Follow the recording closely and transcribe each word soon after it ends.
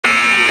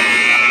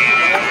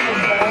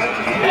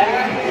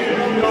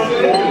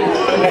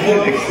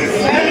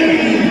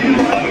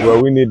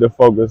Well, we need to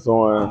focus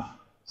on,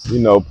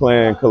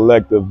 playing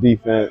collective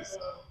defense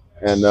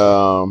and,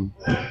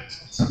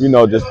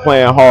 just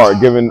playing hard,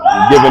 giving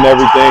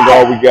everything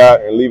all we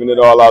got and leaving it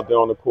all out there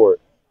on the court.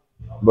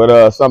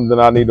 But something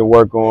I need to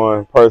work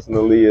on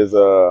personally is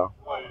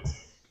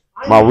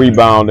my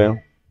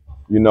rebounding.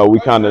 We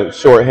kind of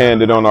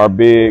shorthanded on our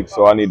big,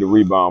 so I need to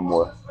rebound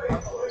more.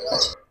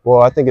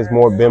 Well, I think it's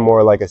been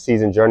more like a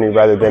season journey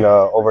rather than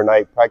a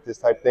overnight practice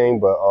type thing.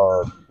 But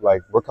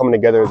like we're coming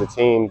together as a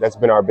team. That's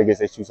been our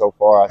biggest issue so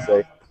far, I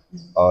say.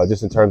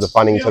 Just in terms of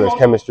finding each other's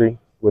chemistry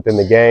within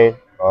the game,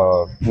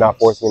 not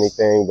forcing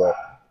anything, but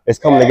it's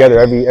coming together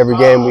every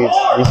game.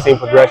 We've seen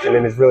progression,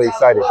 and it's really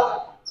exciting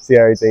to see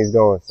how everything's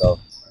going. So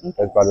that's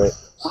about it.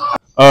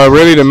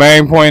 Really, the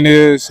main point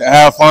is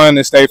have fun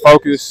and stay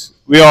focused.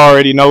 We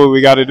already know what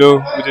we got to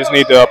do. We just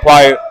need to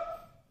apply it.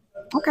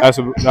 Okay.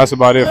 That's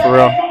about it for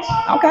real.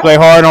 Okay. Play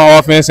hard on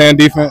offense and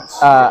defense.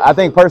 I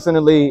think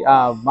personally,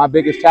 my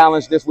biggest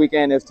challenge this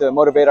weekend is to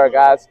motivate our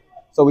guys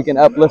so we can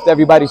uplift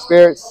everybody's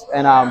spirits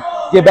and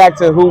get back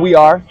to who we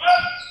are.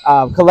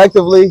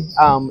 Collectively,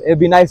 it'd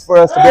be nice for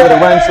us to be able to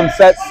run some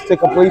sets to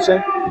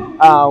completion.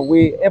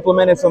 We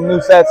implemented some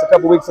new sets a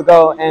couple weeks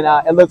ago, and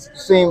it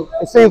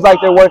seems like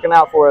they're working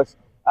out for us.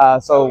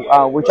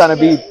 So we're trying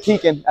to be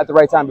peaking at the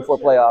right time before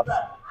playoffs.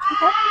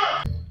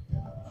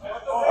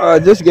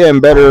 Just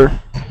getting better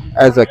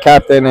as a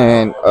captain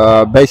and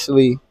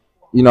basically,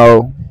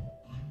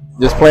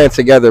 just playing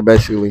together.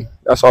 Basically,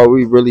 that's all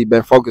we've really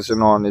been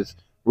focusing on. Is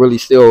really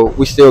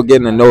we still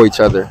getting to know each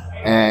other,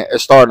 and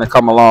it's starting to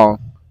come along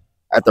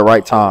at the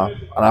right time.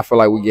 And I feel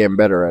like we're getting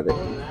better at it.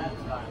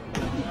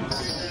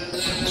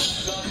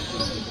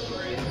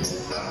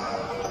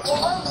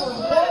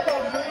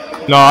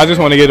 No, I just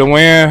want to get a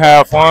win,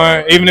 have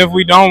fun. Even if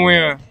we don't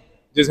win,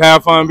 just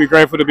have fun, be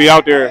grateful to be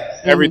out there.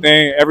 Every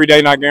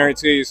day not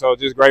guaranteed, so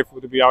just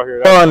grateful to be out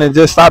here. Fun and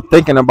just stop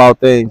thinking about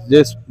things.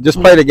 Just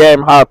play the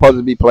game how it's supposed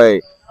to be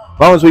played. As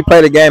long as we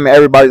play the game and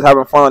everybody's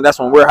having fun, that's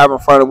when we're having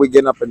fun and we're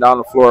getting up and down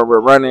the floor and we're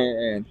running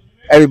and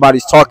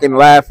everybody's talking,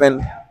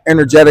 laughing,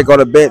 energetic on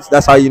the bench.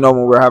 That's how you know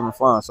when we're having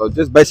fun. So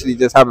just basically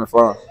just having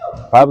fun.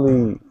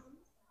 Probably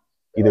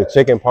either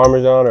chicken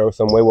parmesan or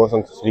some huevos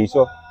con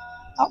chorizo.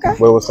 Okay.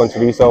 Huevos con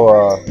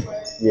chorizo.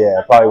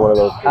 Yeah, probably one of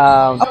those.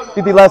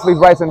 50 Leslie's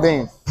rice and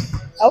beans.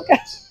 Okay.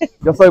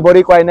 Yo soy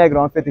boricua y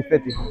negro on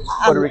 50-50.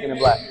 Puerto Rican and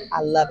black.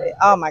 I love it.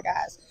 Oh my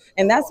gosh.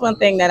 And that's one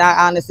thing that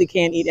I honestly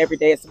can't eat every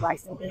day is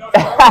rice and beans.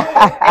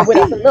 And with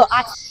a little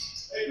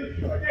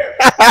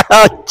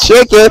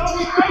chicken.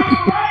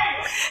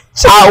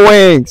 Hot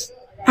wings.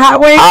 Hot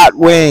wings? Hot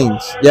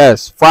wings.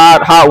 Yes.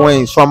 Fried hot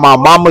wings from my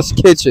mama's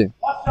kitchen.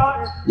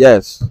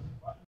 Yes.